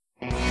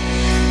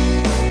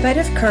Bite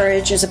of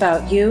Courage is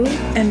about you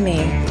and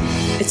me.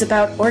 It's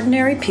about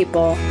ordinary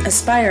people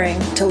aspiring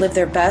to live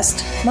their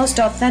best,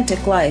 most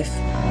authentic life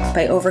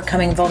by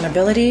overcoming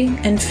vulnerability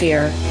and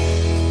fear.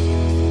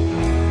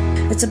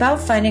 It's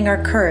about finding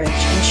our courage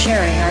and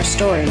sharing our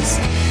stories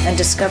and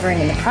discovering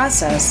in the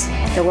process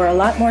that we're a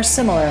lot more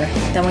similar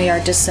than we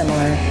are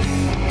dissimilar.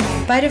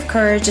 Bite of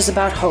Courage is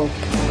about hope,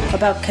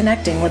 about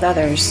connecting with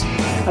others,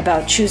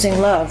 about choosing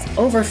love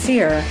over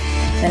fear,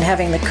 and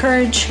having the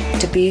courage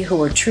to be who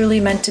we're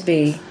truly meant to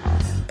be.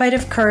 Bite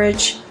of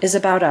Courage is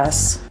about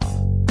us.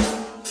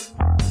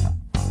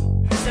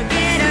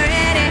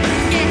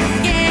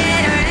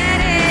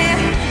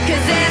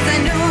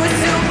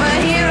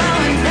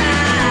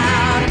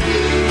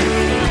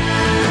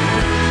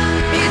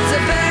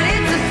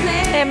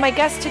 And my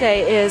guest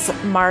today is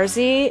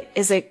Marzi.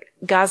 Is it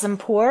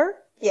Ghasempour?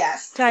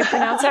 Yes. Did I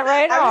pronounce that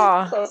right?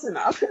 I was close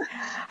enough.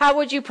 How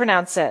would you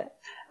pronounce it?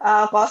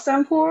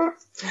 Ghasempour.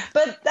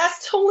 But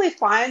that's totally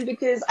fine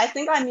because I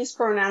think I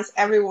mispronounce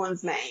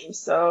everyone's name.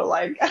 So,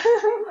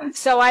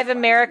 So I've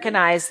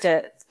Americanized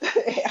it.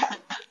 Yeah.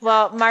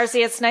 Well,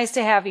 Marzi, it's nice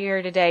to have you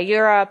here today.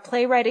 You're a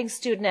playwriting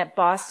student at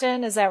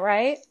Boston, is that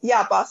right?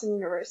 Yeah, Boston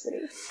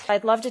University.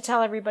 I'd love to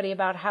tell everybody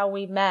about how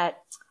we met.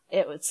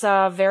 It was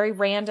a very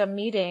random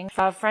meeting.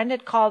 A friend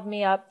had called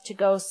me up to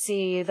go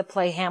see the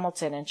play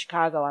Hamilton in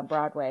Chicago on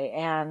Broadway,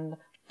 and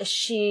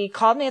she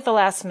called me at the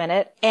last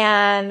minute,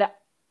 and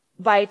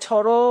by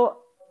total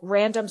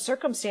random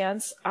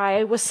circumstance,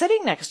 I was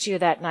sitting next to you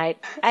that night.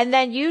 And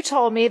then you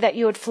told me that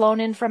you had flown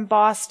in from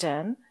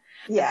Boston.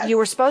 Yes. You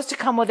were supposed to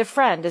come with a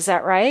friend, is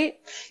that right?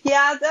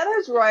 Yeah, that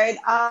is right.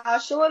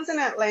 She lives in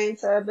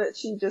Atlanta, but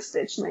she just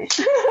ditched me.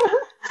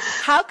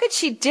 How could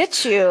she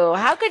ditch you?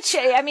 How could she?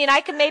 I mean, I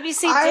could maybe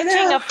see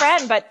ditching a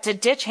friend, but to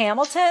ditch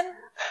Hamilton?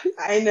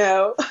 I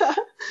know.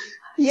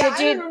 Yeah,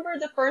 I remember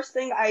the first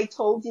thing I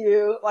told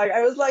you.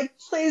 I was like,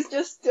 please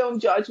just don't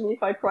judge me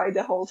if I cried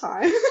the whole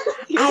time.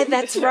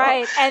 That's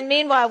right. And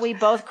meanwhile, we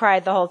both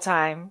cried the whole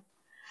time.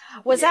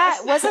 Wasn't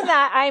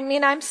that, I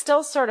mean, I'm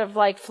still sort of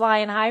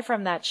flying high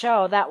from that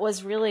show. That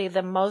was really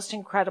the most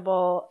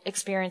incredible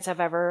experience I've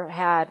ever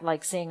had,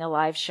 seeing a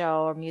live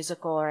show or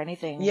musical or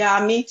anything.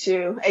 Yeah, me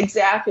too.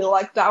 Exactly.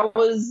 That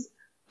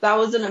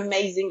was an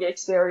amazing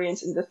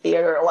experience in the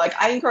theater.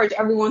 I encourage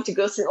everyone to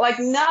go see it.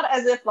 Not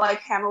as if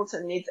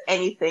Hamilton needs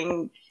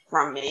anything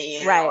from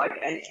me, right?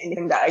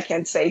 Anything that I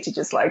can say to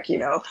just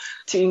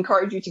to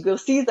encourage you to go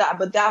see that.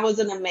 But that was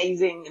an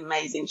amazing,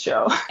 amazing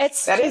show.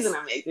 That is an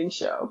amazing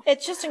show.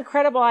 It's just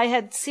incredible. I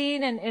had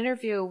seen an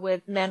interview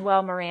with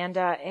Manuel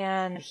Miranda,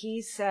 and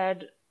he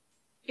said,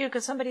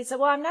 because somebody said,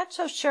 well, I'm not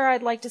so sure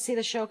I'd like to see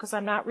the show because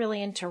I'm not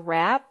really into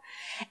rap.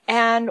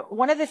 And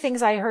one of the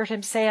things I heard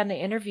him say on the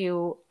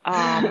interview,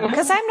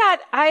 because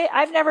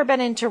I've never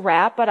been into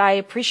rap, but I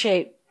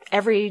appreciate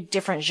every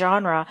different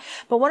genre.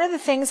 But one of the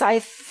things I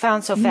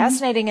found so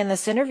fascinating in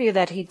this interview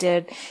that he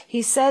did,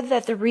 he said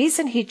that the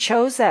reason he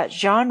chose that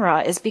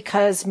genre is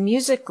because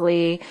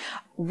musically,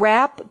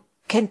 rap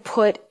can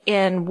put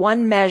in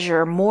one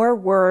measure more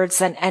words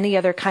than any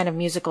other kind of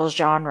musical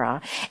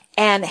genre.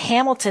 And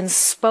Hamilton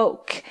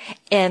spoke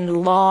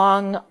in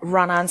long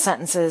run-on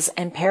sentences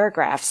and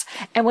paragraphs.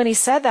 And when he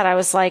said that, I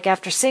was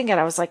after seeing it,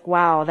 I was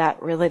wow,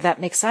 that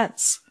makes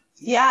sense.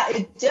 Yeah,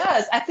 it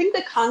does. I think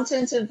the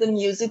content of the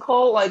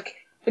musical,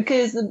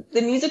 because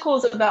the musical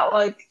is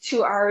about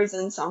 2 hours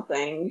and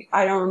something.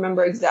 I don't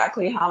remember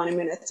exactly how many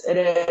minutes it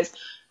is,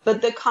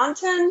 but the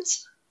content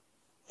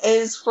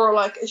is for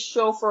a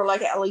show for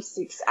at least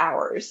 6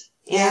 hours.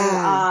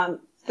 Yeah. And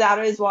that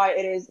is why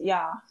it is,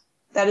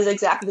 that is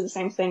exactly the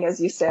same thing as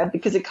you said,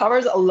 because it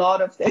covers a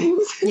lot of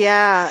things.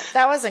 Yeah,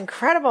 that was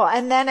incredible.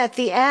 And then at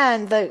the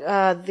end,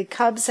 the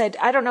Cubs said,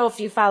 I don't know if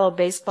you follow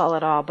baseball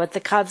at all, but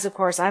the Cubs, of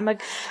course, I'm a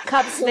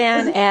Cubs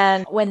fan.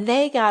 And when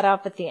they got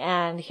up at the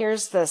end,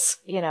 here's this,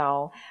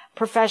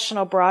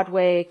 professional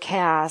Broadway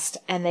cast,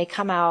 and they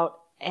come out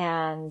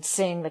and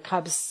sing the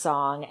Cubs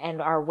song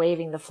and are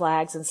waving the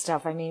flags and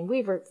stuff. I mean,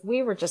 we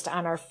were just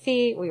on our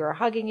feet. We were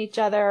hugging each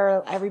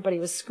other. Everybody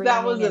was screaming.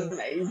 That was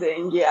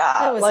amazing. Yeah.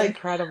 That was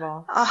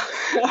incredible.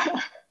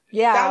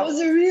 Yeah. That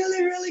was a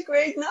really, really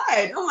great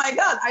night. Oh my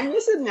God. I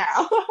miss it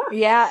now.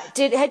 Yeah.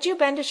 Had you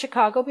been to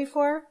Chicago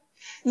before?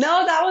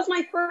 No, that was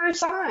my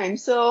first time.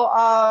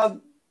 So,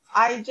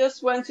 I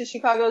just went to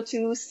Chicago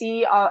to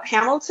see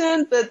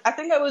Hamilton, but I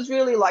think I was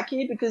really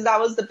lucky because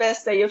that was the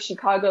best day of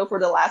Chicago for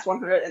the last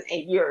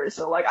 108 years.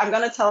 So I'm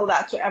going to tell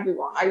that to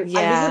everyone. I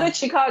visited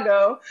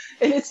Chicago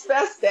in its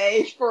best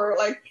day for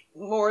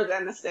more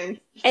than a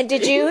century. And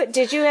did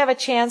you have a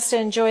chance to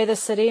enjoy the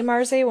city,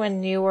 Marzi,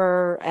 when you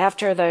were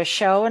after the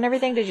show and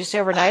everything? Did you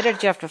stay overnight or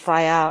did you have to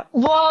fly out?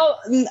 Well,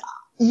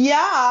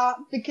 Yeah,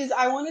 because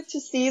I wanted to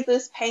see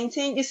this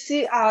painting. You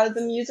see,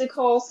 the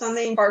musical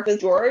Sunday in Park with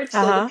George.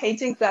 So the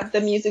painting that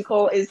the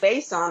musical is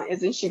based on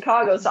is in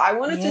Chicago. So I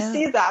wanted to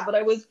see that, but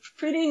I was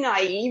pretty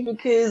naive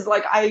because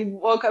like I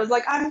was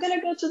like, I'm going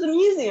to go to the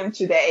museum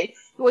today.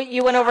 Well,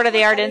 you went over to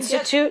the Art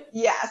Institute?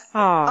 Yes.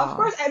 Aww. Of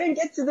course, I didn't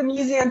get to the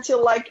museum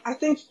till like, I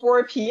think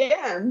 4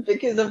 p.m.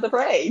 because of the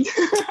parade.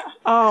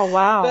 Oh,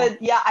 wow.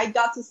 But yeah, I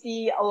got to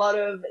see a lot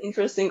of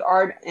interesting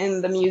art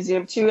in the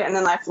museum too, and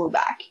then I flew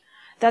back.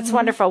 That's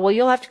wonderful. Well,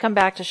 you'll have to come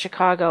back to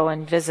Chicago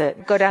and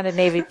visit. Go down to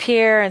Navy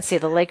Pier and see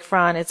the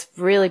lakefront. It's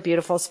really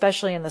beautiful,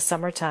 especially in the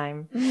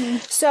summertime.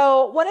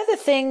 So one of the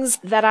things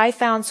that I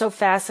found so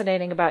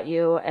fascinating about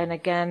you, and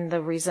again,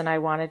 the reason I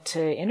wanted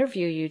to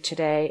interview you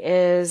today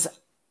is,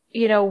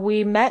 you know,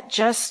 we met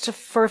just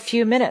for a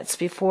few minutes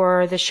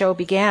before the show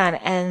began,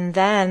 and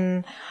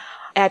then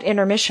at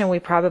intermission, we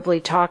probably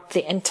talked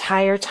the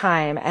entire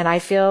time, and I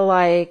feel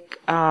like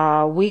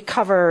we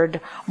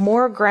covered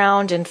more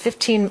ground in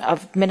 15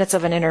 minutes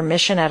of an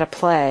intermission at a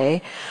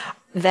play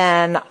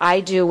than I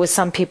do with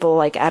some people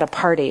like at a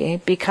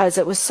party, because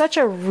it was such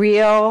a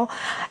real,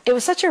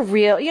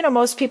 you know,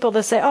 most people,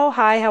 they say, oh,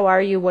 hi, how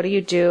are you? What do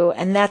you do?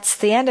 And that's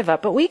the end of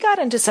it. But we got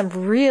into some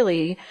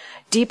really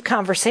deep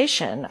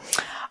conversation.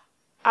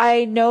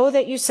 I know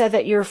that you said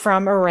that you're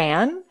from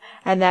Iran,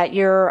 and that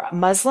you're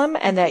Muslim,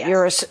 and that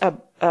you're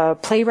a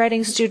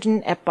playwriting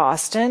student at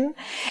Boston.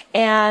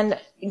 And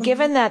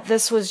given that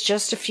this was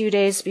just a few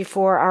days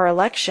before our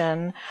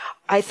election,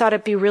 I thought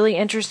it'd be really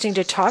interesting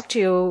to talk to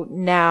you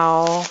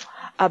now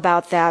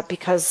about that,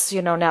 because,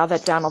 you know, now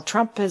that Donald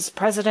Trump is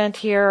president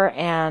here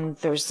and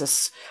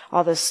there's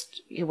all this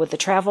with the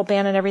travel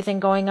ban and everything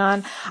going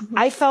on,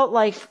 I felt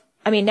like,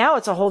 I mean, now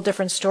it's a whole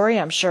different story,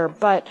 I'm sure,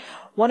 but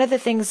one of the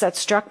things that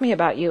struck me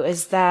about you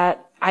is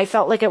that I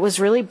felt like it was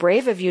really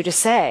brave of you to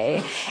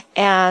say.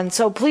 And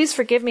so please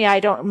forgive me.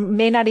 I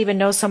may not even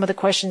know some of the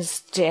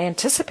questions to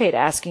anticipate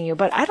asking you,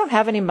 but I don't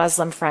have any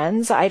Muslim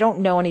friends. I don't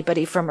know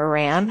anybody from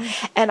Iran.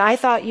 And I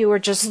thought you were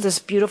just this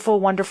beautiful,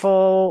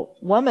 wonderful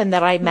woman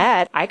that I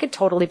met. I could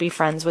totally be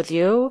friends with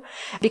you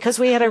because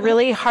we had a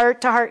really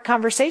heart-to-heart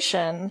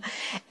conversation.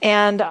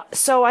 And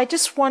so I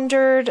just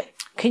wondered,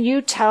 can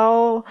you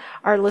tell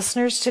our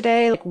listeners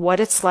today like what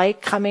it's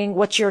like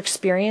what your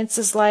experience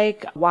is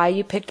like, why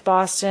you picked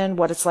Boston,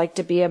 what it's like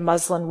to be a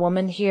Muslim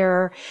woman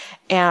here,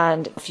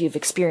 and if you've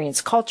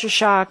experienced culture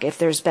shock, if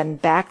there's been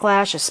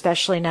backlash,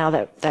 especially now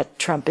that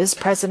Trump is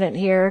president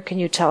here? Can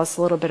you tell us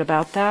a little bit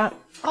about that?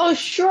 Oh,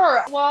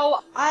 sure.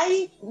 Well,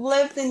 I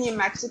lived in New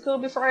Mexico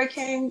before I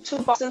came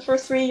to Boston for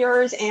 3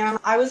 years, and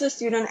I was a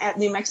student at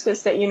New Mexico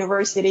State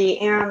University.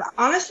 And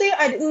honestly,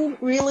 I didn't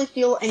really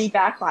feel any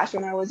backlash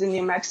when I was in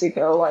New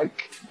Mexico,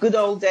 like good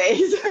old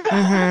days.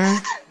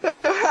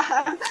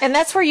 And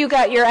that's where you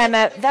got your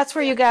that's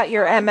where you got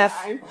your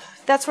MFA,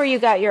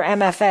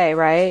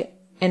 right?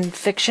 In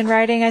fiction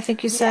writing, I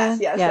think you said?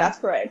 Yes, that's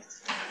correct.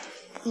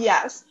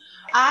 Yes.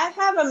 I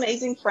have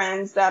amazing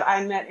friends that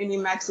I met in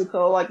New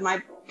Mexico, like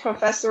my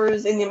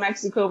professors in New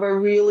Mexico were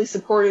really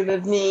supportive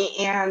of me,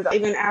 and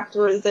even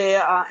after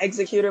the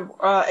executive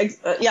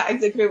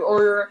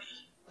order,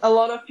 a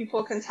lot of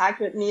people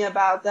contacted me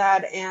about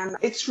that, and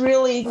it's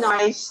really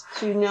nice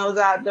to know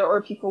that there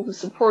are people who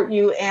support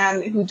you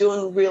and who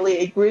don't really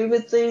agree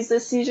with these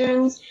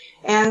decisions,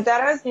 and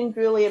that has been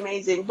really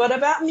amazing. But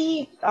about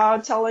me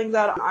telling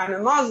that I'm a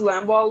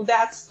Muslim, well,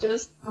 that's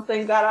just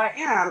something that I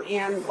am,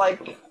 and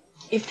like,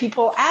 if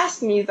people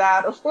ask me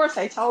that, of course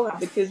I tell them,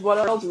 because what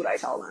else would I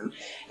tell them?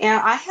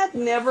 And I had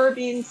never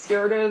been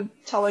scared of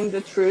telling the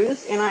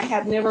truth, and I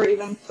had never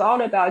even thought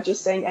about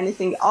just saying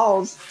anything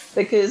else,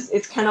 because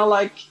it's kind of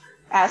like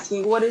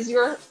asking, what is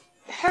your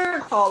hair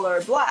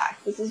color? Black.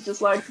 This is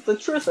just like the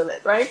truth of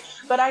it, right?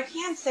 But I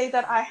can't say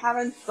that I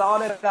haven't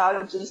thought about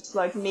it, just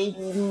like maybe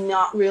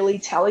not really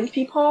telling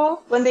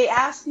people when they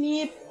ask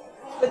me.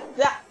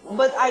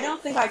 But I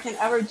don't think I can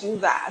ever do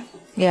that.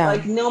 Yeah.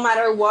 Like, no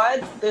matter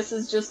what, this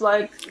is just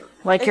like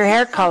your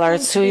hair color.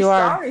 It's who you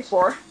are. Sorry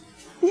for.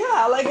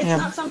 Yeah, like it's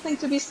not something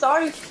to be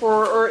sorry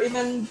for or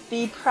even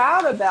be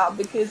proud about,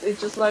 because it's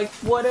just like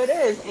what it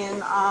is,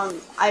 and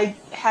I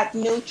had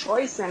no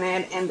choice in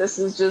it, and this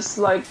is just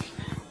like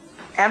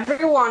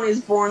everyone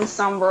is born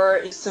somewhere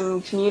in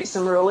some community,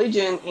 some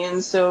religion,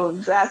 and so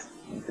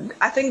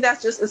I think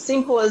that's just as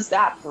simple as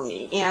that for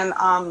me.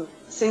 And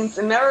since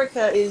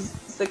America is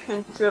the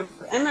country of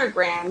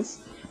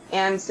immigrants,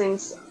 and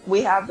since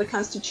we have the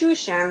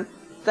Constitution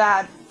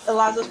that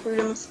allows us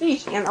freedom of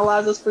speech and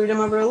allows us freedom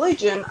of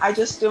religion, I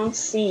just don't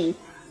see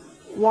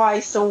why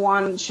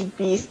someone should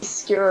be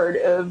scared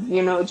of,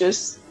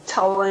 just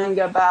telling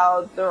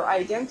about their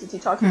identity,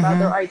 talking about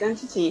their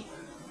identity.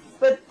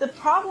 But the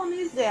problem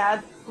is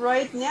that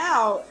right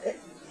now,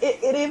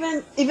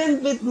 it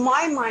even with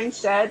my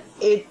mindset,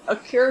 it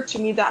occurred to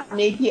me that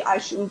maybe I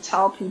shouldn't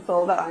tell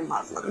people that I'm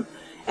Muslim.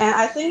 And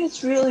I think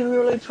it's really,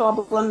 really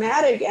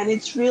problematic, and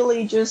it's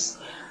really just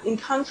in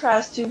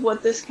contrast to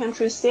what this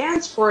country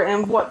stands for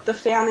and what the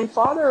founding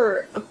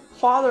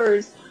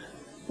fathers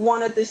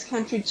wanted this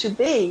country to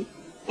be.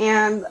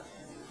 And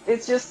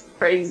it's just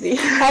crazy.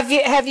 Have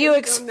you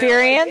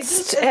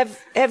experienced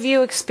have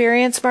you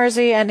experienced,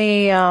 Marzi,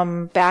 any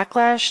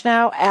backlash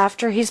now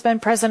after he's been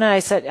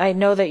president? I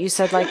know that you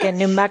said like in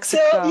New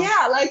Mexico. So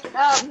yeah, like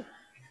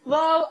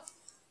well,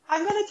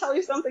 I'm gonna tell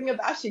you something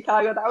about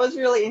Chicago that was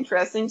really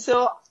interesting.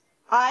 So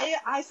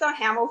I saw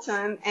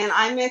Hamilton and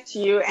I met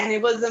you and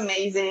it was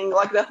amazing.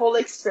 Like the whole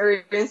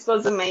experience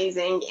was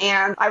amazing.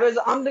 And I was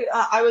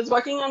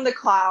walking on the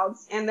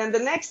clouds, and then the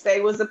next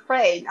day was the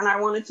parade and I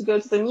wanted to go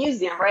to the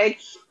museum,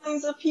 right?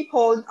 Tons of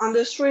people on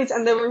the streets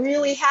and they were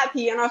really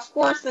happy. And of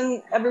course,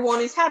 when everyone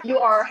is happy, you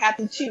are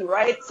happy too,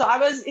 right? So I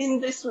was in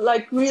this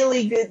like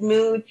really good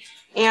mood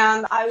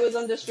and I was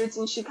on the streets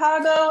in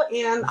Chicago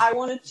and I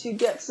wanted to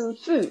get some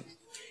food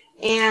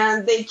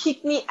and they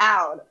kicked me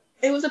out.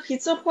 It was a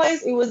pizza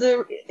place. It was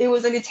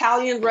an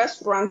Italian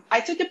restaurant.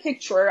 I took a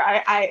picture.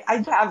 I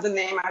have the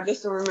name. I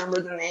just don't remember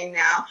the name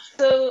now.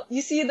 So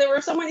you see, there were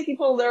so many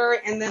people there,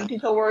 and then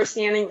people were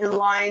standing in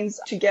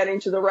lines to get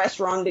into the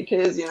restaurant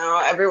because, you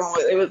know,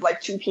 it was like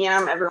 2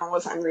 p.m. Everyone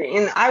was hungry.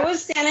 And I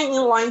was standing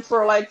in line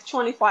for like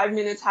 25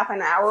 minutes, half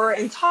an hour,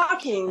 and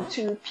talking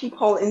to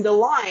people in the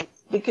line,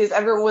 because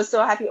everyone was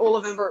so happy. All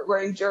of them were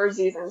wearing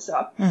jerseys and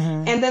stuff.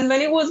 Mm-hmm. And then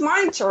when it was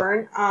my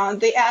turn,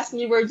 they asked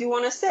me, where do you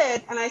want to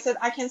sit? And I said,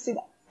 I can sit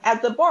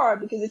at the bar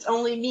because it's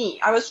only me.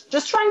 I was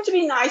just trying to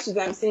be nice to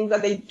them, seeing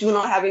that they do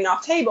not have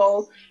enough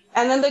tables.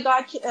 And then the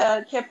guy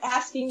kept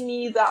asking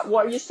me that,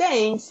 what are you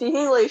saying? Speak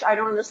English. I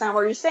don't understand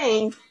what you're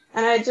saying.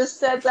 And I just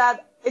said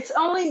that, it's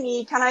only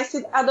me. Can I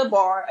sit at the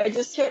bar? I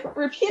just kept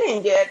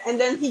repeating it. And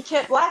then he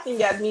kept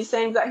laughing at me,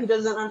 saying that he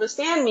doesn't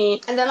understand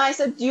me. And then I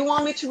said, do you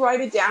want me to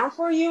write it down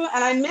for you?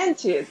 And I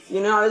meant it.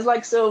 You know, I was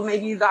like, so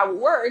maybe that would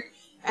work.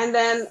 And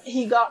then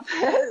he got,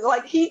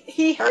 like,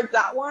 he heard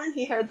that one.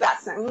 He heard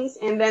that sentence.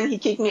 And then he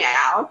kicked me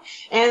out.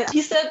 And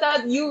he said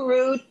that, you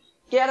rude,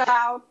 get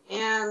out.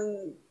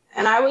 And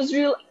I was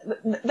that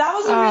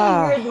was a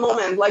really weird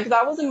moment. Like,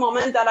 that was a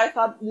moment that I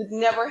thought would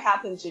never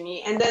happen to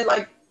me. And then,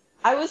 like,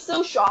 I was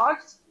so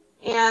shocked,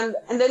 and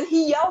then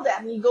he yelled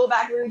at me, go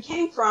back where you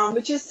came from,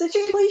 which is such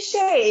a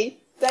cliche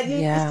that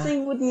this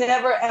thing would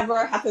never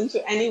ever happen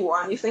to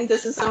anyone. You think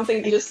this is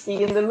something you just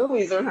see in the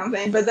movies or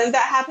something, but then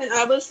that happened.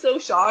 I was so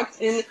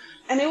shocked, and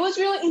it was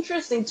really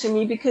interesting to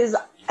me because,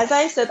 as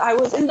I said, I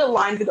was in the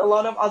line with a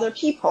lot of other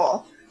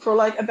people for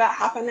like about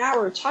half an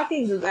hour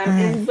talking to them,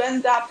 and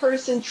when that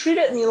person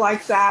treated me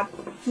like that,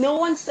 no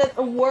one said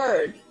a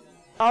word.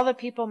 All the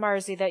people,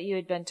 Marzi, that you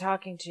had been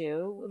talking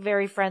to,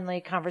 very friendly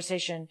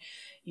conversation,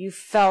 you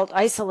felt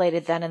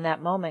isolated then in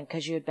that moment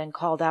because you had been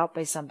called out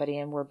by somebody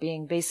and were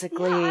being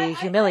basically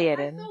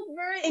humiliated. I felt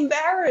very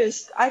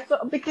embarrassed. I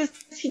felt, because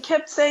he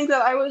kept saying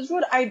that I was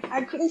rude. I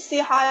couldn't see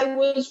how I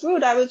was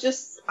rude. I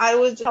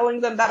was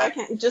telling them that I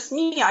can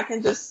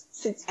just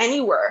sit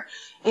anywhere.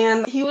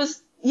 And he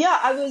was,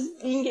 I was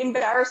being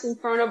embarrassed in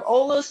front of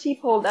all those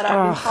people that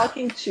I've been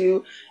talking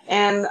to.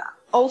 And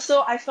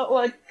also I felt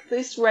like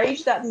this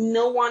rage that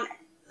no one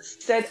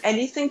said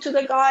anything to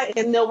the guy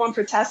and no one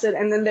protested.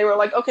 And then they were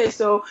like, okay,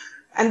 so,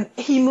 and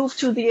he moved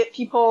to the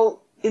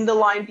people in the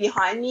line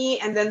behind me,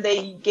 and then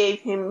they gave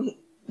him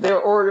their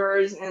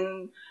orders,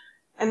 and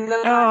then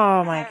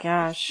oh my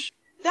gosh.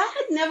 That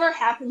had never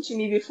happened to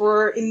me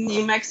before in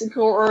New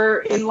Mexico or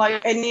in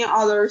like any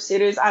other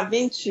cities I've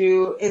been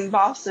to in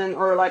Boston,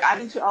 or like I've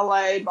been to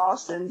LA,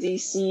 Boston,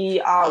 DC,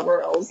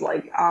 where else,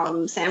 like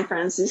San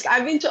Francisco.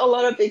 I've been to a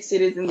lot of big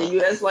cities in the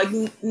US. Like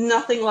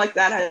nothing like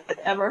that had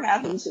ever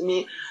happened to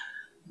me.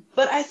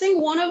 But I think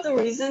one of the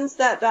reasons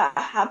that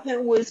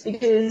happened was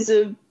because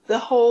of the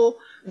whole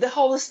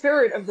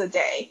spirit of the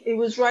day. It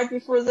was right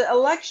before the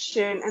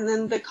election, and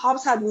then the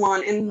cops had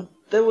won, and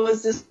there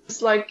was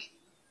this like,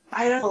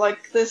 I don't know,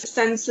 like this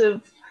sense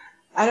of,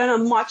 I don't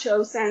know,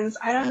 macho sense.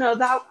 I don't know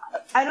that.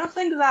 I don't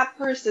think that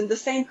person, the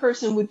same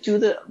person, would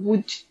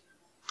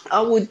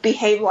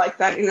behave like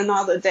that in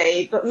another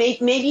day. But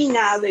maybe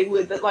now they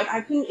would. But like,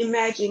 I couldn't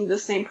imagine the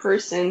same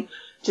person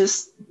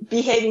just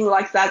behaving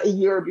like that a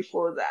year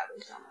before that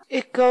or something.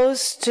 It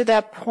goes to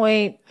that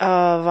point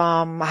of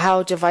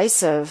how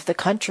divisive the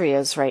country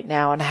is right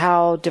now, and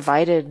how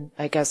divided,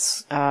 I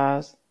guess,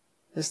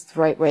 is the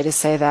right way to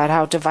say that,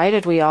 how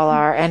divided we all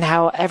are, and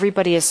how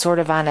everybody is sort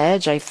of on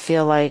edge. I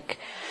feel like,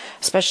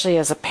 especially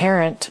as a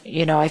parent,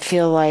 you know, I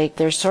feel like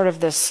there's sort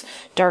of this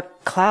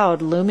dark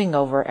cloud looming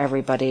over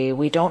everybody.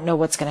 We don't know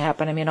what's going to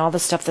happen. I mean, all the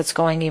stuff that's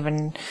going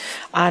even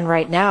on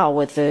right now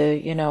with the,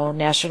 you know,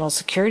 National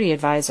Security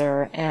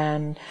Advisor,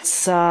 and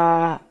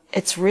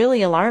it's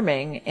really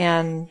alarming.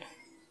 And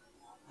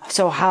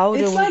so how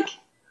do we...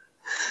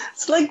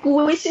 It's like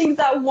wishing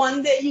that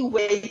one day you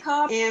wake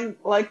up and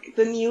like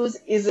the news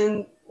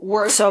isn't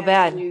worse so than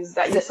bad. The news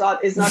that you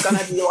thought is not going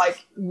to be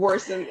like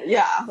worse than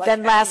like,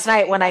 than last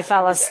night when I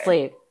fell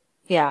asleep.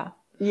 Yeah.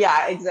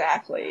 Yeah,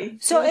 exactly.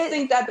 So I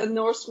think that the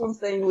Nordstrom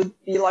thing would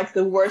be like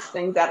the worst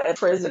thing that a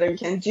president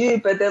can do,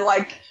 but then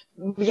like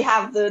we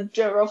have the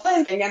General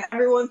Flynn thing, and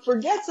everyone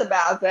forgets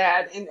about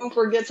that, and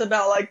forgets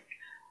about like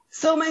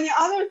so many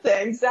other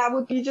things that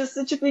would be just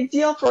such a big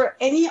deal for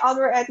any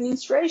other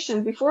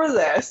administration before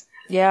this.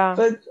 Yeah.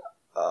 But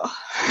uh,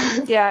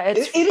 Yeah, it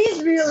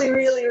is really,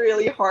 really,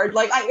 really hard.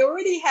 Like I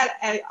already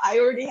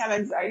have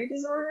anxiety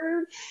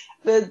disorder,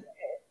 but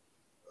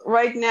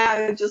right now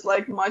it's just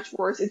like much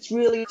worse. It's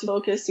really to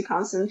focus, to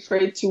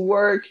concentrate, to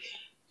work,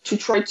 to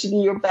try to be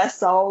your best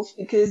self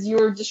because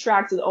you're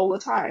distracted all the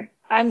time.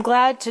 I'm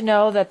glad to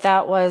know that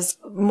that was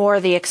more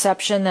the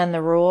exception than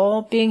the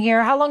rule being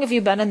here. How long have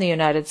you been in the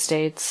United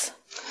States?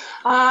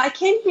 I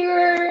came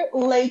here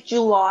late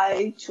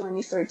July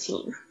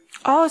 2013.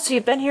 Oh, so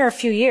you've been here a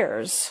few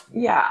years.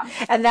 Yeah.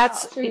 And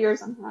that's, 3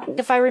 years and a half.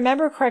 if I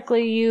remember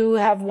correctly, you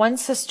have one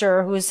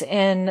sister who's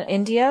in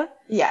India.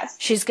 Yes.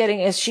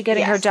 Is she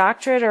getting her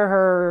doctorate or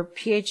her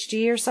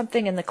PhD or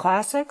something in the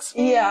classics?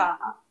 Yeah.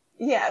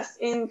 Yes,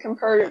 in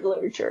comparative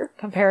literature.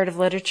 Comparative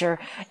literature.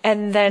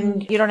 And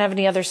then you don't have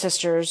any other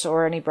sisters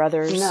or any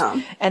brothers?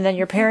 No. And then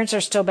your parents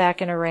are still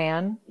back in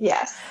Iran?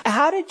 Yes.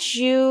 How did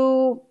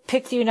you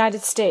pick the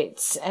United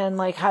States? And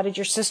like, how did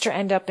your sister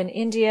end up in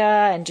India?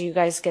 And do you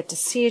guys get to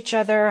see each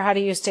other? How do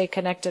you stay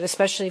connected,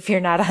 especially if you're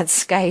not on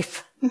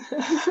Skype?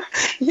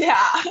 Yeah.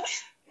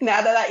 Now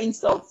that I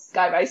installed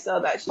Skype, I saw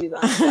that she's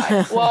on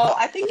Skype. Well,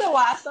 I think the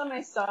last time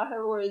I saw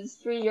her was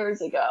 3 years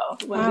ago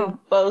when we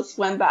both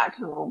went back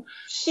home.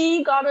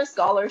 She got a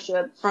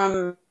scholarship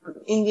from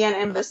Indian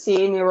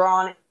Embassy in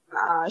Iran.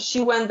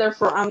 She went there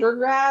for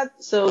undergrad,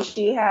 so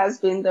she has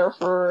been there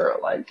for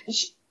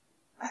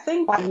I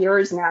think 5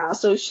 years now.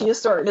 So she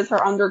started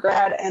her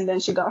undergrad and then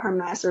she got her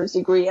master's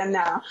degree, and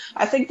now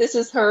I think this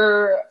is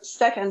her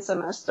second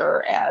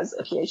semester as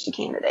a PhD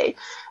candidate.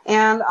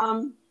 And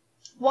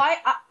why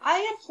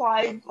I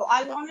applied,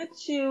 I wanted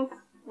to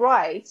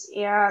write,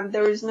 and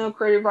there is no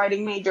creative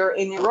writing major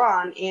in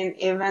Iran, and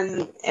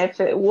even if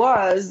it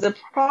was, the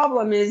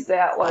problem is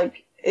that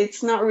like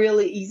it's not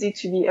really easy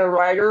to be a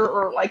writer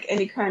or like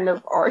any kind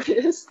of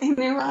artist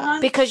in Iran.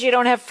 Because you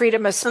don't have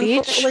freedom of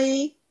speech?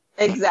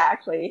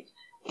 Exactly.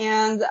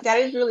 And that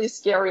is really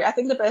scary. I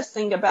think the best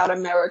thing about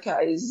America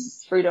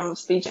is freedom of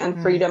speech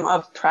and freedom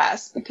of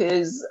press,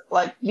 because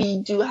like we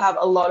do have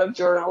a lot of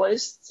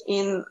journalists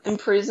in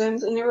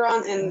prisons in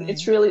Iran, and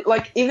it's really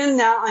like, even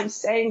now I'm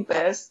saying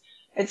this,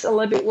 it's a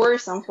little bit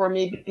worrisome for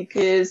me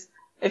because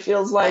it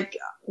feels like,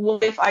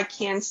 what if I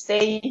can't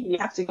stay? You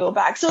have to go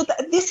back. So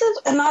this is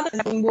another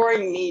thing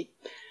worrying me.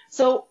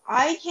 So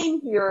I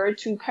came here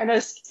to kind of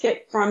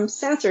escape from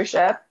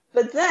censorship.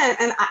 But then,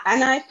 and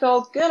I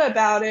felt good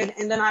about it,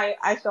 and then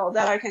I felt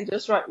that I can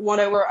just write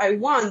whatever I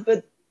want.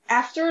 But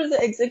after the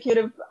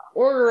executive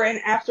order and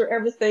after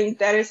everything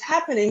that is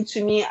happening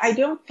to me, I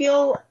don't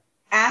feel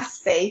as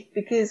safe,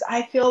 because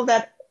I feel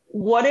that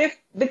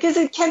because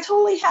it can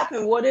totally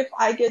happen. What if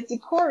I get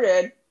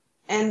deported,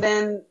 and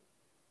then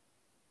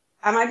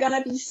am I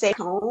gonna be safe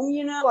home,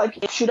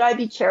 Like, should I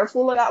be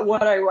careful about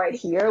what I write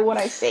here, what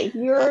I say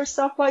here, or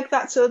stuff like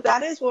that? So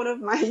that is one of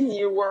my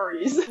new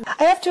worries.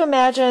 I have to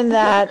imagine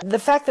that the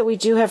fact that we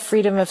do have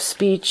freedom of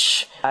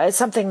speech is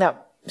something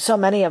that so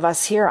many of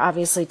us here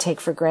obviously take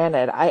for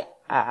granted.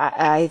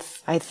 I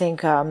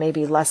think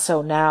maybe less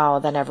so now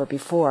than ever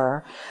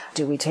before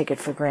do we take it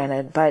for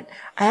granted. But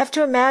I have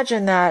to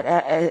imagine that,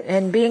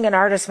 and being an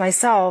artist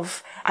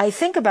myself, I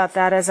think about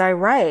that as I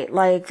write.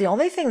 Like, the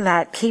only thing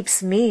that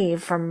keeps me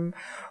from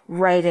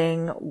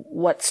writing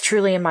what's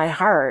truly in my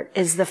heart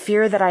is the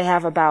fear that I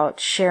have about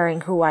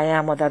sharing who I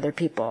am with other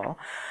people,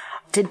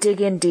 to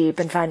dig in deep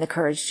and find the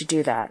courage to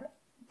do that.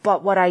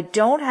 But what I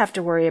don't have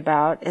to worry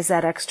about is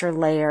that extra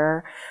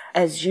layer,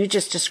 as you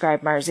just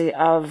described, Marzi,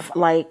 of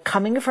like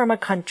coming from a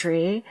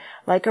country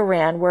like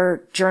Iran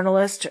where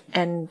journalists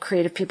and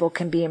creative people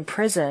can be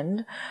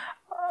imprisoned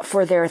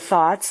for their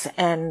thoughts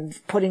and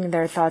putting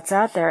their thoughts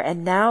out there.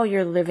 And now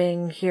you're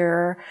living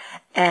here,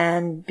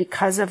 and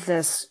because of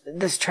this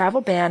travel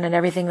ban and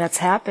everything that's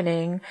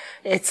happening,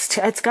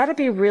 it's got to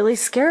be really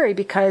scary,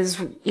 because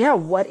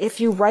what if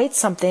you write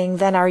something,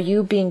 then are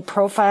you being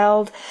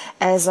profiled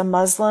as a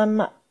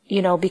Muslim,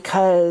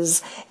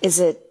 because is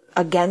it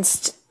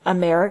against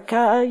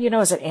America,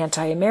 is it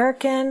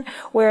anti-American?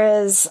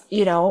 Whereas,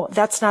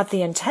 that's not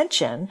the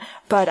intention,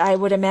 but I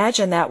would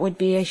imagine that would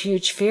be a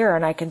huge fear,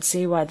 and I can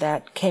see why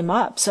that came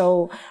up.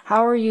 So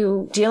how are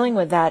you dealing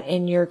with that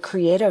in your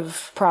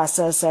creative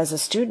process as a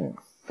student?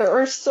 There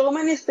are so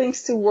many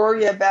things to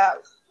worry about.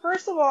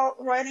 First of all,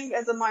 writing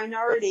as a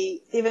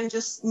minority, even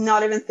just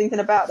not even thinking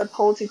about the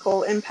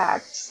political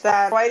impacts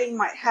that writing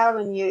might have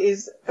on you,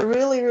 is a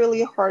really,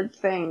 really hard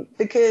thing,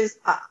 because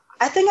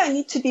I think I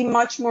need to be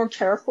much more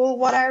careful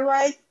what I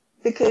write,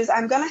 because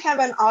I'm going to have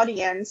an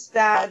audience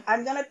that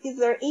I'm going to be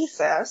their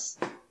access,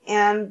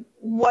 and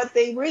what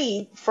they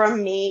read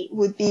from me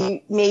would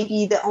be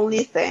maybe the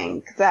only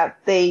thing that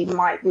they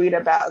might read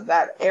about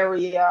that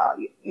area,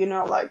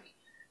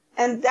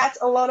 and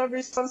that's a lot of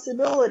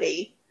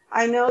responsibility.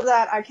 I know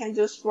that I can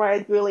just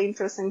write really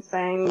interesting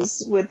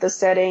things with the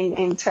setting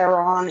in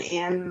Tehran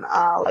and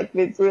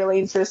with really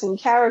interesting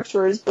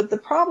characters, but the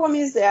problem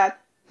is that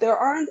there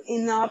aren't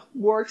enough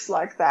works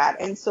like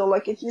that. And so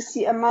if you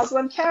see a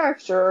Muslim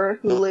character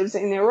who lives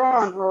in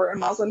Iran or a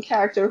Muslim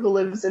character who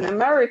lives in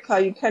America,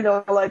 you kind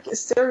of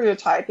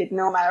stereotype it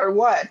no matter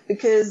what,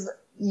 because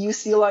you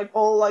see like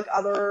all like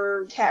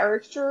other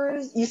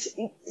characters. You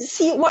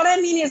see what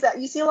I mean is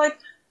that you see like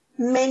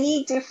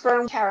many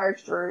different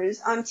characters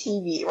on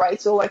TV,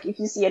 right? So like if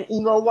you see an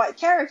evil white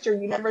character,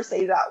 you never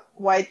say that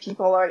white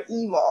people are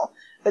evil.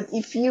 But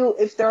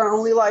if there are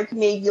only like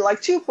maybe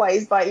like 2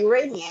 plays by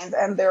Iranians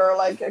and there are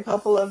like a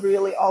couple of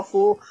really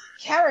awful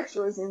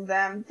characters in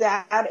them,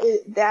 that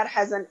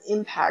has an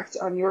impact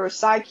on your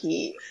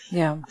psyche.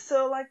 Yeah.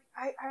 So like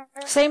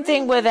Same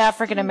thing with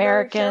African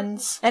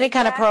Americans, any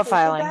kind of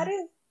profiling. So that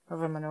is,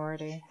 of a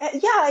minority.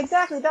 yeah,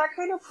 exactly. That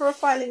kind of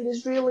profiling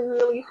is really,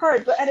 really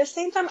hard. But at the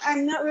same time,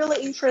 I'm not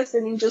really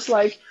interested in just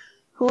like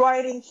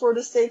writing for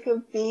the sake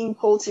of being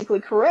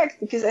politically correct,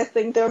 because I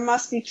think there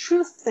must be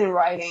truth in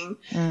writing.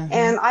 Mm-hmm.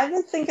 And I've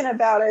been thinking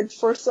about it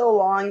for so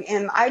long,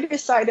 and I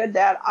decided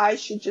that I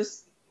should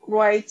just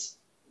write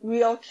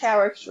real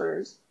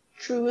characters,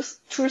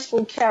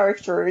 truthful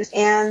characters.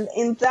 And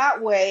in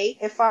that way,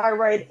 if I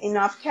write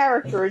enough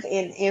characters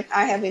and if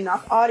I have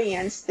enough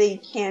audience, they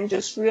can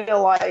just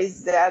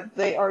realize that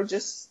they are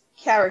just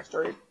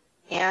characters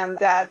and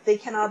that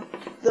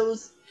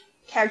those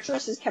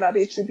characteristics cannot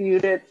be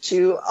attributed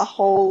to a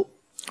whole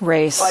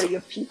race body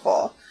of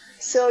people.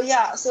 So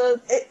yeah, so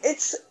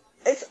it's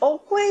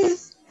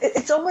always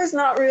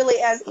not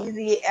really as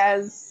easy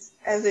as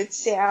it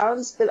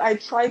sounds, but I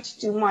try to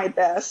do my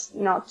best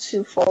not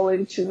to fall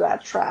into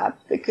that trap,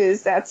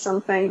 because that's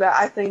something that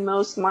I think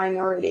most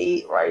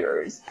minority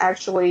writers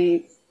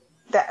actually,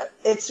 that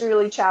it's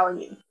really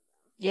challenging.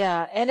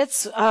 Yeah, and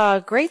it's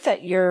great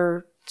that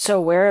you're so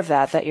aware of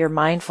that you're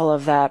mindful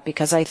of that,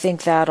 because I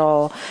think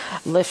that'll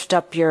lift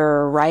up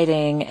your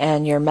writing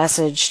and your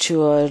message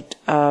to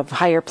a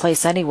higher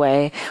place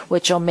anyway,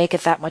 which will make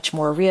it that much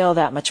more real,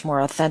 that much more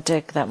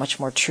authentic, that much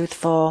more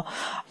truthful,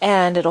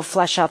 and it'll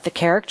flesh out the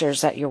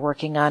characters that you're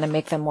working on and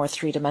make them more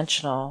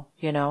three-dimensional,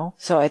 you know?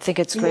 So I think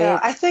it's great. Yeah,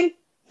 I think,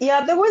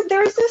 yeah,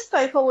 there's this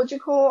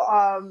psychological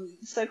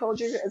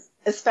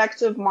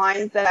aspect of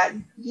mind that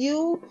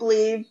you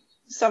believe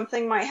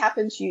something might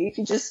happen to you if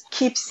you just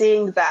keep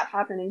seeing that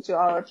happening to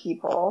other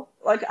people.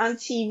 Like on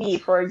TV,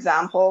 for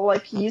example,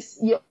 like you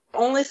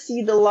only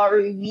see the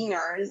lottery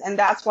winners, and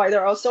that's why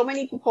there are so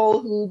many people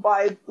who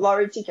buy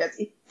lottery tickets.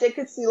 If they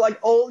could see like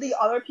all the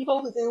other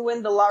people who didn't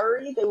win the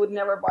lottery, they would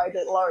never buy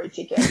the lottery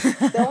ticket.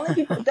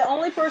 The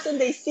only person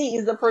they see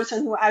is the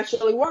person who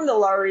actually won the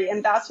lottery,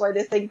 and that's why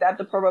they think that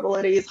the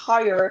probability is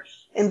higher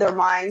in their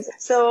minds.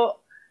 So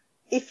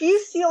if you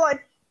see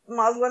like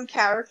Muslim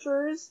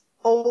characters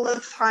all the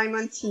time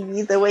on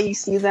TV, the way you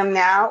see them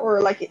now,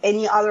 or like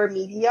any other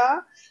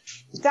media,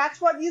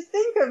 that's what you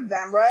think of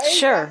them, right?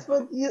 Sure. That's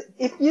what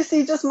if you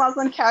see just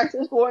Muslim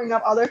characters blowing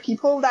up other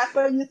people, that's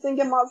what you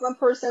think a Muslim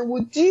person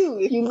would do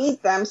if you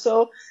meet them.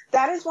 So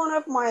that is one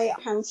of my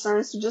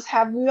concerns, to just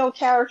have real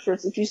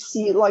characters. If you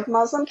see like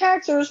Muslim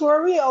characters who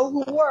are real,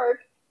 who work,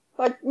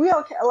 like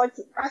real, like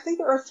I think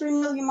there are 3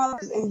 million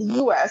Muslims in the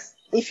U.S.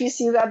 If you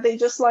see that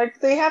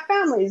they have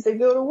families, they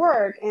go to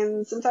work,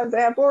 and sometimes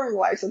they have boring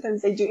lives,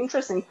 sometimes they do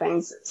interesting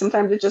things,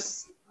 sometimes they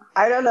just,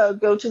 I don't know,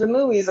 go to the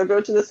movies or go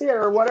to the theater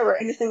or whatever,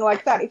 anything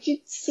like that. If you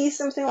see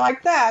something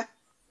like that,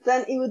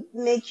 then it would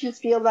make you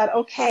feel that,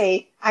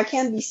 okay, I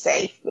can be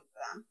safe with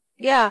them.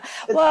 Yeah.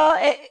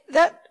 Well,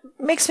 that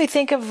makes me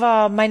think of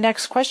my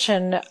next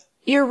question.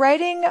 You're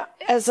writing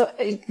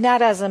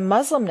not as a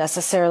Muslim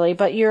necessarily,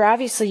 but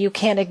you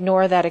can't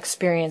ignore that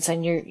experience,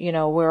 and we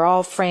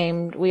all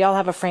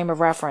have a frame of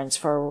reference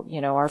for,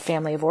 our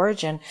family of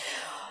origin.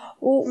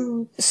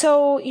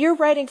 So you're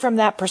writing from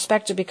that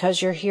perspective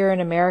because you're here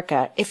in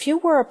America. If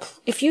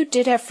you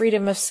did have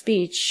freedom of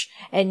speech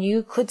and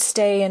you could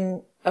stay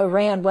in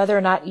Iran, whether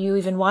or not you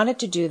even wanted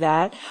to do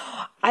that,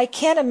 I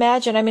can't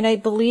imagine. I mean, I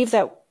believe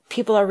that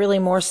people are really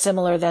more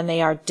similar than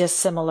they are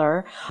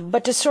dissimilar,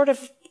 but to sort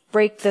of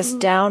break this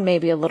down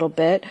maybe a little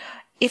bit,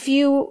 if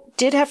you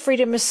did have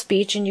freedom of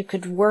speech and you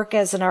could work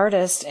as an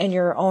artist in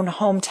your own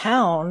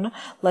hometown,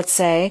 let's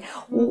say,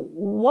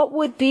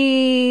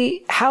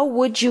 how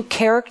would you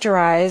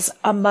characterize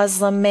a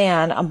Muslim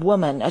man, a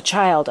woman, a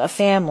child, a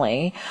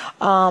family,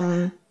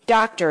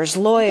 doctors,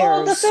 lawyers?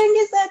 Well, the thing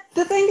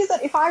is that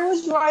if I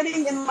was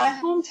writing in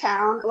my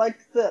hometown, like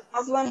the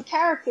Muslim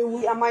character,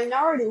 a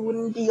minority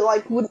wouldn't be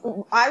like,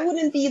 I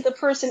wouldn't be the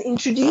person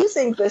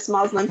introducing this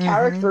Muslim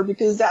character,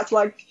 because that's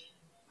like,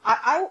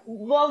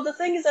 well, the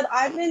thing is that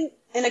I've been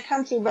in a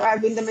country where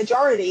I've been the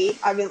majority.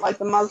 I've been like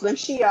the Muslim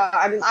Shia.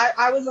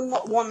 I was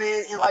a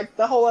woman and like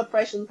the whole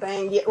oppression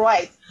thing, yeah,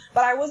 right.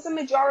 But I was the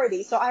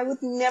majority, so I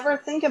would never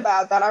think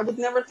about that. I would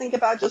never think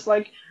about just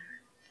like,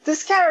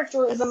 this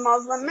character is a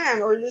Muslim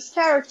man, or this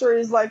character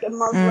is like a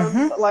Muslim,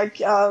 anything like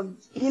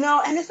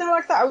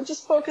that. I would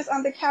just focus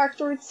on the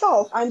character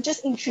itself. I'm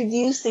just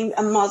introducing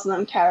a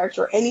Muslim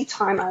character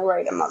anytime I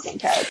write a Muslim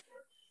character.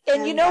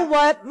 And you know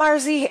what,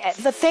 Marzi?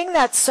 The thing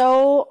that's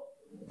so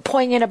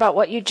poignant about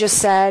what you just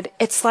said,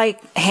 it's like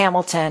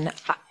Hamilton.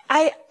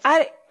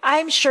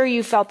 I'm sure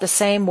you felt the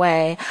same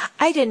way.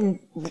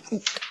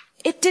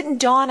 It didn't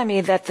dawn on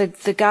me that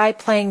the guy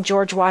playing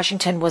George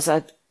Washington was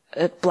a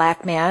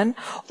black man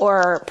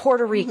or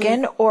Puerto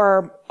Rican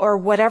or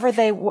whatever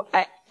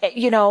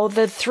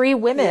the three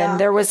women,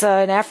 there was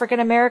an African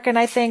American,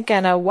 I think,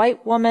 and a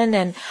white woman.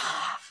 And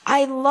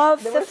I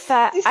love the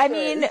fact,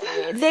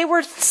 they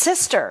were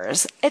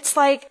sisters. It's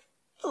like,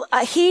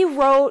 he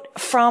wrote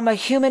from a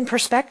human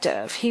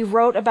perspective. He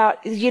wrote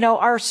about,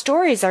 our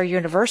stories are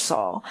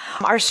universal.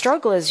 Our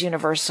struggle is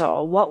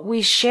universal. What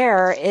we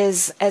share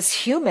is, as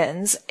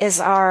humans, is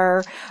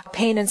our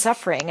pain and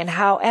suffering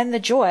and the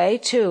joy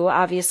too,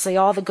 obviously,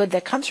 all the good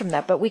that comes from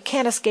that, but we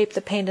can't escape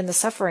the pain and the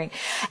suffering.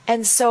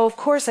 And so, of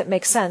course, it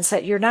makes sense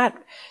that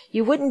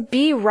you wouldn't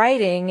be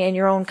writing in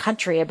your own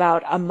country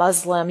about a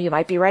Muslim. You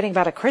might be writing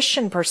about a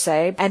Christian per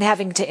se and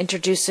having to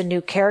introduce a new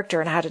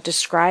character and how to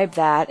describe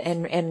that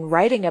and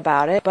writing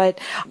about it. But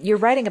you're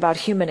writing about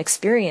human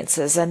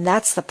experiences, and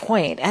that's the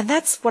point. And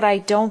that's what I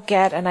don't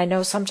get. And I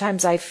know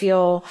sometimes I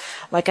feel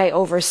like I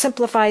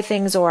oversimplify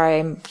things, or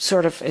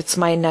it's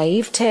my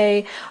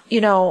naivete,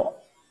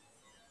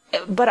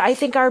 But I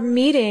think our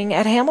meeting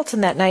at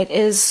Hamilton that night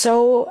is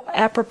so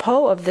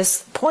apropos of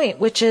this point,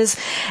 which is,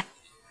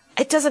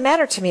 it doesn't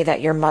matter to me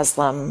that you're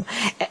Muslim.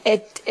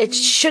 It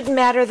shouldn't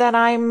matter that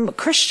I'm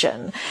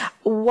Christian.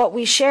 What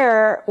we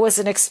share was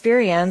an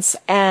experience,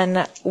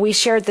 and we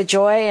shared the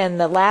joy and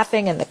the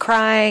laughing and the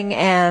crying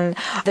and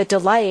the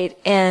delight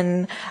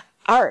in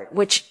art,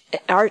 which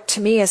art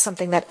to me is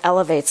something that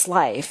elevates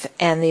life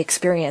and the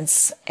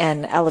experience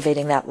and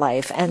elevating that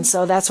life. And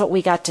so that's what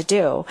we got to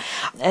do.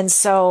 And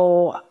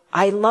so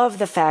I love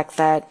the fact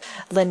that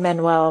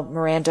Lin-Manuel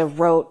Miranda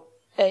wrote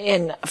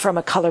from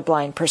a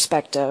colorblind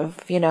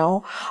perspective,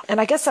 and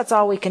I guess that's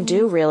all we can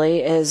do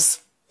really is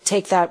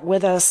take that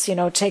with us,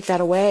 take that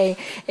away,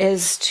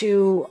 is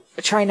to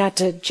try not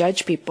to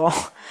judge people,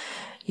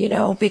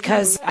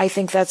 because I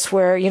think that's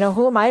where,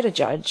 who am I to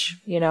judge?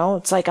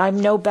 It's like I'm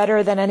no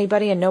better than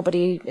anybody and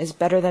nobody is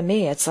better than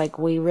me. It's like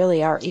we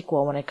really are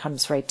equal when it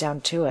comes right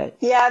down to it.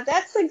 Yeah,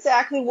 that's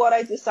exactly what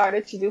I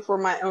decided to do for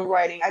my own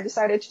writing. I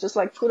decided to just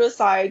put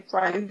aside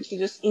trying to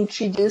just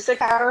introduce a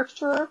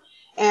character,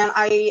 and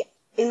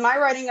in my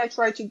writing, I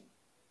try to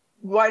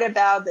write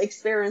about the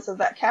experience of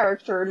that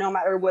character, no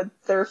matter what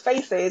their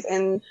faith is.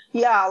 And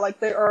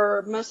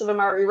most of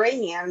them are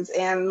Iranians,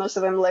 and most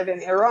of them live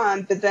in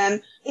Iran. But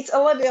then it's a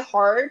little bit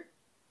hard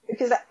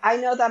because I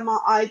know that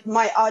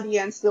my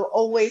audience will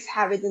always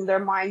have it in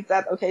their mind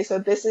that, okay, so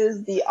this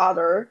is the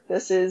other.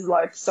 This is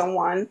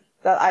someone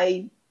that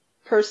I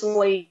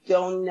personally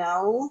don't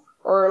know,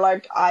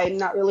 or I'm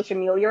not really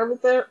familiar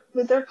with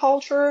their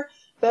culture.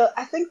 But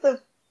I think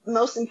the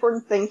most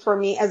important thing for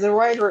me as a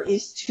writer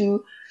is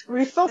to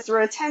refocus their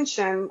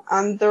attention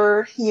on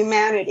their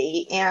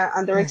humanity and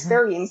on their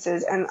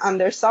experiences and on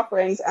their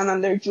sufferings and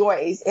on their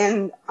joys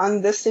and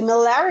on the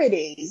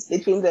similarities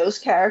between those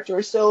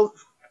characters. So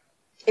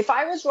if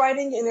I was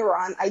writing in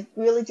Iran, I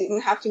really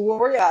didn't have to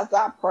worry about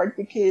that part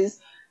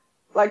because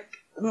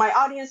my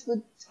audience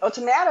would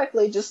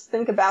automatically just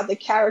think about the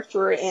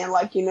character and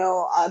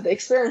the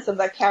experience of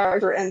that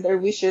character and their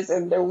wishes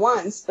and their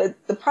wants. But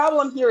the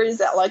problem here is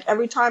that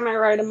every time I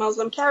write a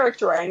Muslim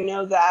character, I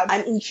know that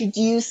I'm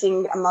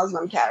introducing a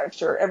Muslim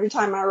character. Every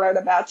time I write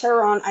about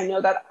Tehran, I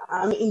know that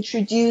I'm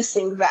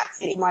introducing that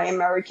to my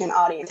American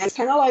audience. And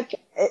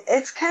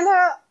it's kind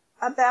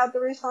of about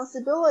the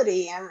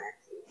responsibility, and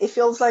it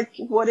feels like,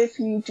 what if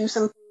you do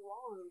something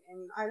wrong?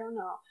 And I don't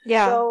know.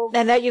 Yeah. So,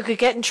 and that you could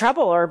get in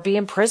trouble or be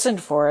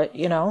imprisoned for it,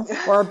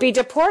 or be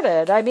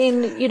deported. I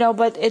mean,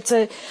 but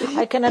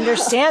I can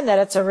understand that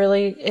it's a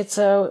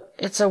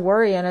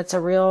worry, and it's a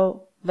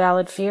real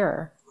valid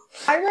fear.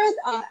 I read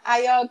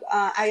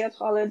Ayad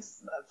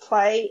Khalid's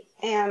play,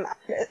 and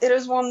it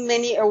has won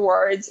many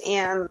awards,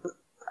 and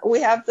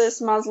we have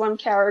this Muslim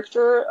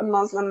character, a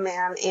Muslim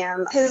man,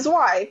 and his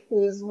wife,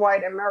 who's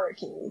white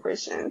American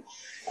Christian.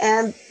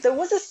 And there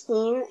was a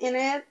scene in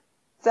it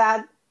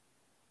that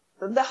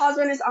the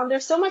husband is under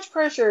so much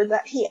pressure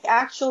that he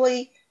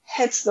actually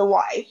hits the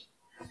wife.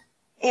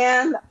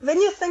 And then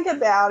you think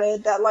about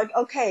it, that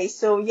okay,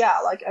 so yeah,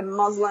 a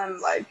Muslim,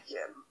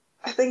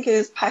 I think it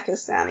is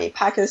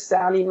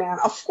Pakistani man,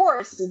 of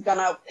course is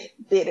gonna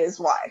beat his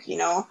wife,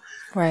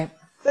 Right.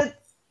 But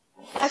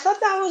I thought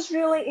that was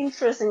really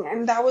interesting,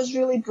 and that was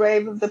really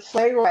brave of the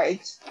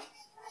playwright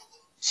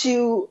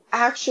to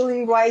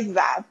actually write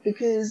that,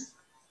 because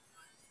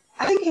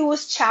I think he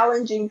was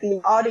challenging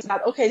the audience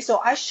that, okay, so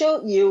I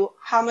showed you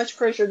how much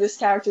pressure this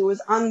character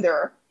was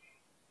under,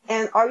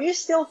 and are you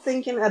still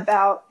thinking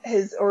about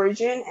his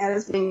origin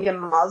as being a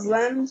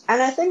Muslim?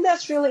 And I think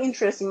that's really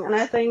interesting, and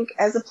I think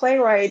as a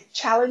playwright,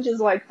 challenges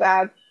like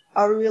that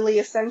are really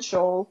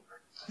essential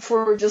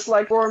for just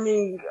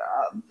forming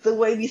the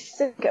way we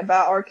think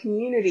about our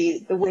community,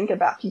 the way we think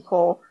about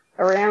people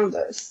around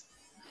us.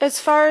 As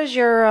far as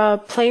your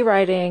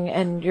playwriting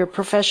and your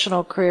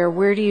professional career,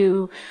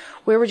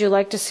 where would you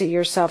like to see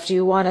yourself? Do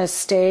you want to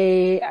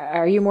stay,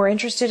 are you more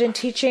interested in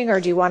teaching,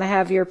 or do you want to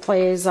have your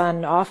plays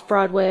on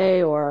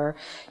off-Broadway or,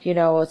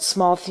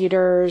 small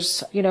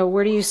theaters?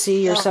 Where do you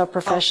see yourself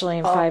professionally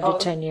in 5 to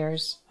 10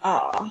 years?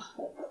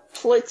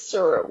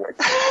 Pulitzer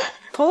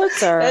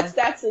Pulitzer. That's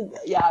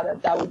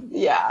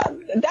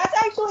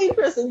actually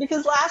interesting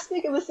because last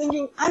week I was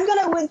thinking I'm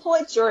gonna win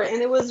Pulitzer,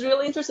 and it was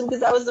really interesting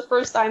because that was the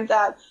first time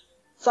that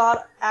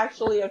thought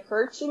actually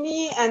occurred to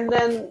me, and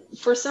then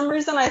for some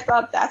reason I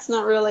thought that's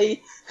not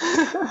really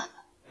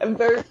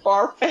very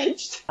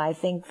far-fetched. I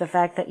think the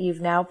fact that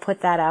you've now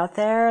put that out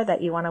there,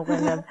 that you want to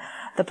win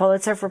the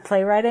Pulitzer for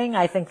playwriting,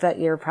 I think that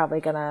you're probably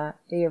gonna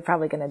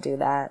do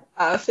that.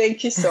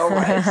 Thank you so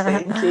much.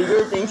 Thank you.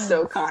 You're being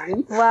so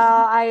kind.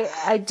 Well,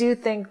 I do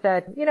think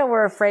that,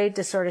 we're afraid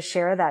to sort of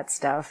share that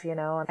stuff,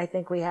 I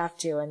think we have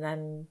to, and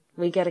then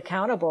we get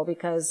accountable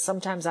because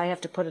sometimes I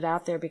have to put it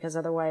out there because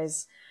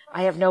otherwise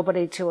I have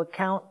nobody to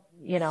account,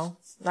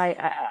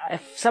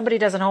 if somebody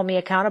doesn't hold me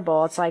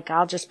accountable, it's like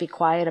I'll just be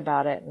quiet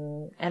about it,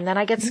 and then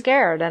I get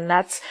scared, and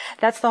that's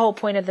the whole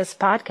point of this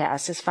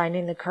podcast, is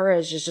finding the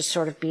courage to just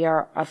sort of be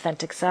our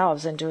authentic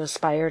selves and to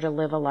aspire to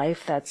live a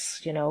life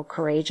that's,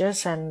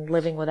 courageous and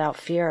living without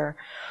fear.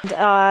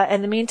 And,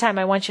 in the meantime,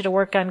 I want you to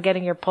work on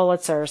getting your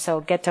Pulitzer,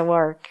 so get to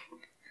work.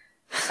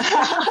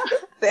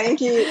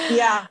 Thank you.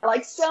 Yeah,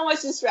 like so many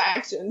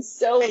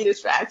distractions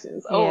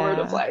over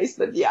the place,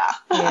 but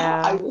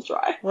I will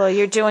try. Well,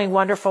 you're doing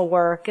wonderful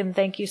work, and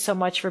thank you so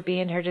much for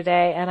being here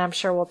today, and I'm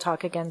sure we'll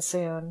talk again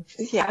soon.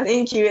 Yeah,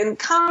 thank you, and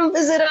come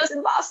visit us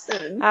in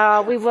Boston.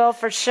 We will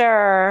for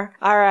sure.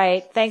 All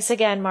right. Thanks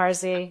again,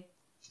 Marzi.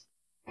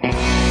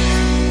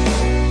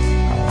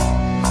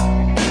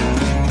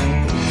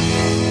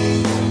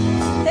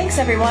 Thanks,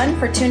 everyone,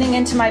 for tuning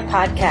into my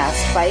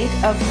podcast, Bite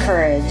of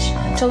Courage.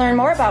 To learn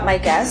more about my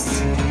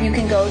guests, you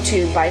can go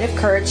to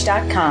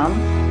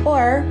biteofcourage.com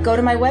or go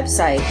to my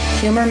website,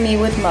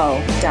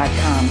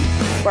 humormewithmo.com,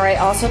 where I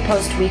also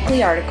post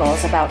weekly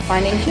articles about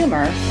finding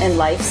humor in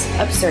life's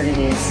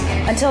absurdities.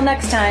 Until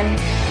next time,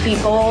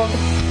 be bold,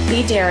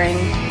 be daring,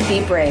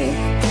 be brave,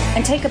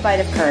 and take a bite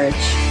of courage.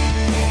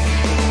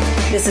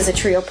 This is a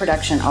Trio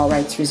production, all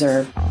rights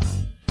reserved.